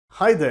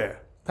Hi there.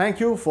 Thank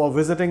you for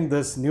visiting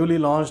this newly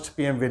launched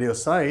PM video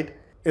site.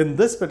 In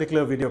this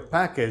particular video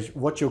package,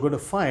 what you're going to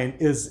find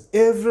is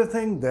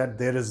everything that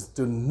there is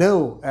to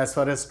know as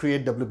far as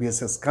Create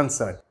WBS is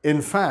concerned.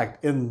 In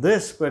fact, in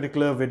this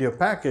particular video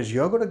package,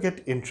 you're going to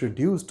get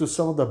introduced to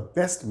some of the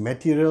best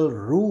material,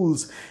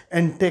 rules,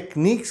 and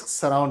techniques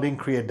surrounding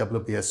Create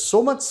WBS.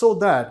 So much so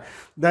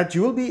that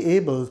you will be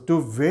able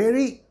to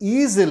very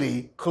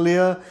easily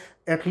clear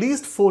at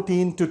least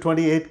 14 to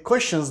 28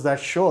 questions that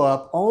show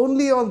up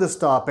only on this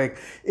topic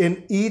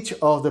in each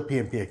of the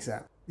PMP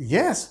exam.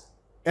 Yes,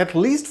 at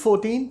least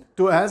 14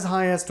 to as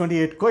high as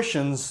 28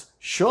 questions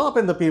show up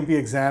in the PMP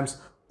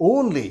exams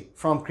only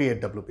from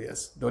Create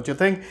WBS. Don't you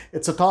think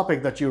it's a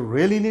topic that you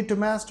really need to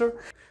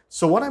master?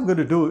 So what I'm going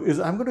to do is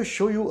I'm going to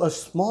show you a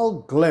small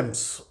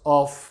glimpse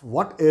of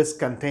what is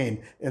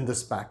contained in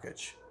this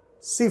package.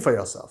 See for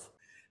yourself.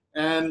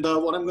 And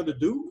what I'm going to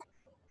do,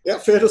 yeah,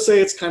 fair to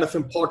say it's kind of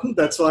important.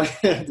 That's why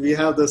we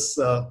have this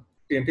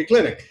PMP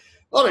clinic.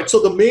 All right, so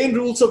the main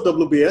rules of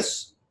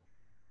WBS.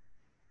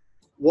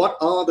 What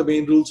are the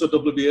main rules of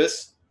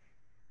WBS?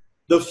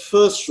 The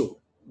first rule.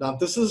 Now,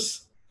 this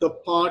is the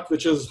part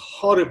which is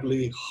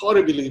horribly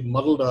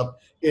muddled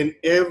up in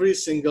every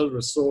single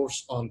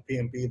resource on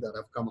PMP that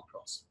I've come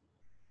across.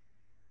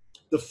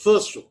 The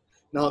first rule.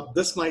 Now,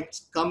 this might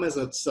come as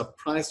a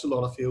surprise to a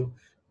lot of you.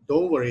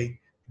 Don't worry.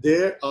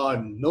 There are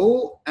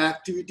no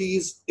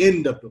activities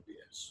in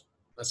WBS.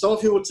 Now, some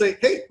of you would say,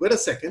 hey, wait a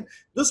second.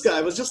 This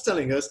guy was just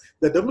telling us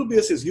that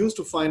WBS is used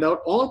to find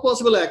out all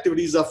possible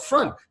activities up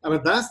front. I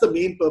mean, that's the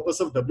main purpose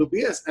of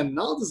WBS. And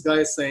now this guy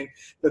is saying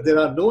that there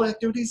are no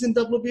activities in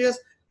WBS.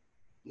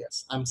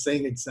 Yes, I'm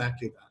saying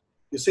exactly that.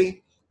 You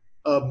see,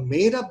 a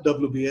made-up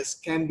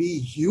WBS can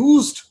be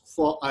used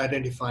for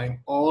identifying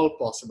all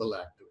possible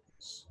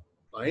activities.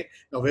 Right?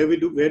 Now, where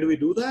do we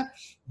do that?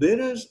 There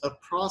is a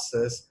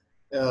process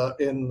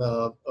in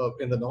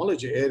the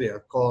knowledge area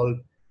called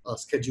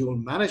schedule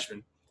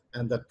management,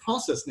 and that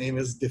process name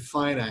is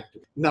define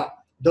activity. Now,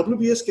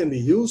 WBS can be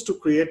used to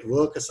create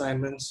work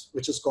assignments,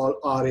 which is called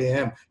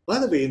RAM. By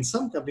the way, in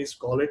some companies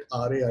call it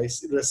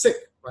RAIC,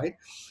 right?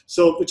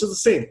 So, which is the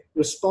same,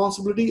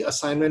 responsibility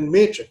assignment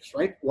matrix,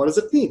 right? What does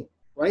it mean,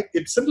 right?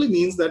 It simply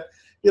means that,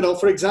 you know,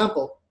 for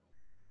example,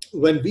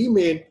 when we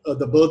made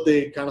the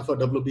birthday kind of a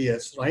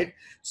WBS, right?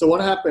 So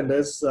what happened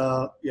is,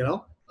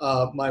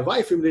 my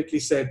wife immediately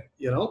said,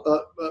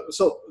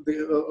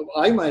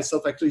 I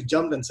myself actually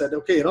jumped and said,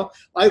 okay,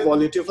 I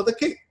volunteer for the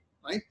cake,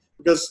 right?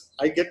 Because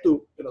I get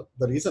to,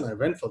 the reason I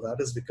went for that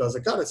is because I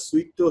got a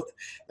sweet tooth,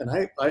 and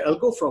I'll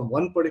go from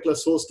one particular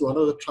source to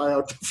another, try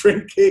out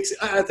different cakes.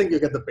 I think you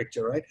get the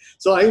picture, right?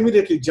 So I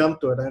immediately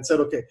jumped to it and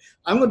said, okay,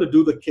 I'm going to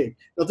do the cake.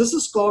 Now, this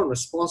is called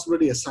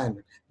responsibility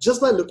assignment.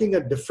 Just by looking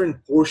at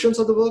different portions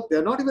of the work,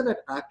 they're not even at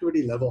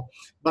activity level,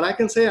 but I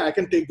can say I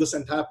can take this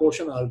entire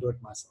portion, I'll do it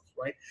myself,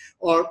 right?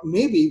 Or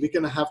maybe we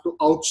can have to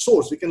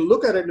outsource. We can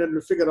look at it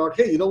and figure out,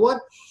 hey, you know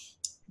what?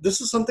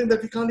 This is something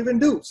that we can't even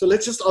do. So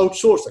let's just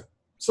outsource it.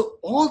 So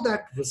all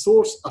that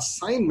resource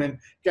assignment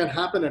can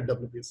happen at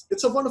WBS.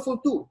 It's a wonderful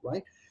tool,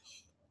 right?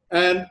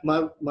 And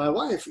my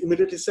wife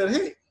immediately said,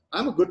 hey,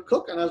 I'm a good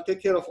cook and I'll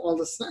take care of all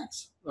the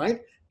snacks,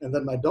 right? And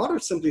then my daughter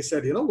simply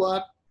said, you know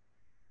what?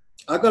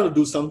 I got to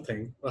do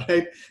something,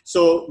 right?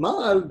 So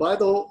now I'll buy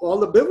all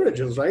the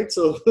beverages, right?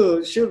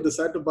 So she'll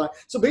decide to buy.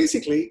 So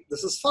basically,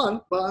 this is fun,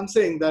 but I'm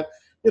saying that,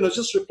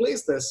 just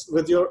replace this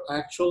with your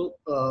actual,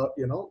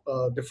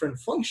 different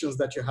functions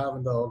that you have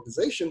in the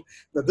organization,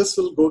 that this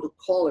will go to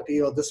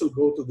quality, or this will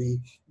go to the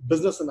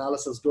business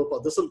analysis group, or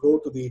this will go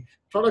to the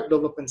product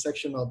development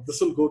section, or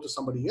this will go to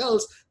somebody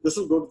else, this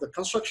will go to the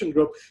construction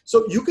group.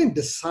 So you can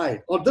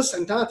decide, or this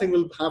entire thing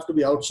will have to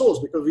be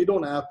outsourced because we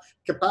don't have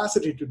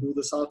capacity to do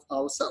this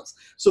ourselves.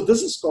 So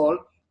this is called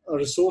a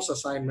resource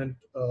assignment,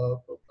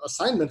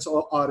 assignments,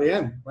 or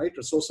RAM, right?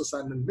 Resource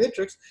assignment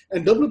matrix,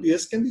 and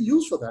WBS can be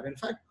used for that. In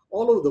fact,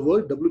 all over the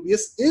world,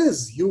 WBS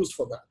is used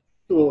for that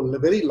to a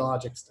very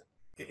large extent.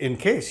 In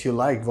case you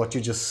liked what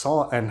you just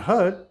saw and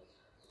heard,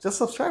 just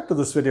subscribe to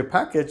this video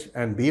package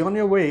and be on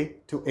your way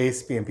to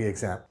ACE PMP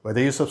exam.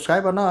 Whether you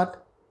subscribe or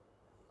not,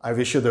 I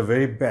wish you the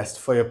very best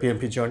for your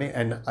PMP journey,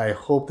 and I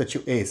hope that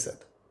you ace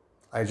it.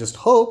 I just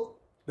hope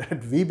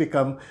that we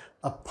become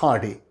a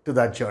party to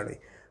that journey.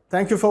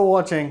 Thank you for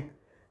watching,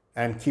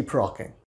 and keep rocking.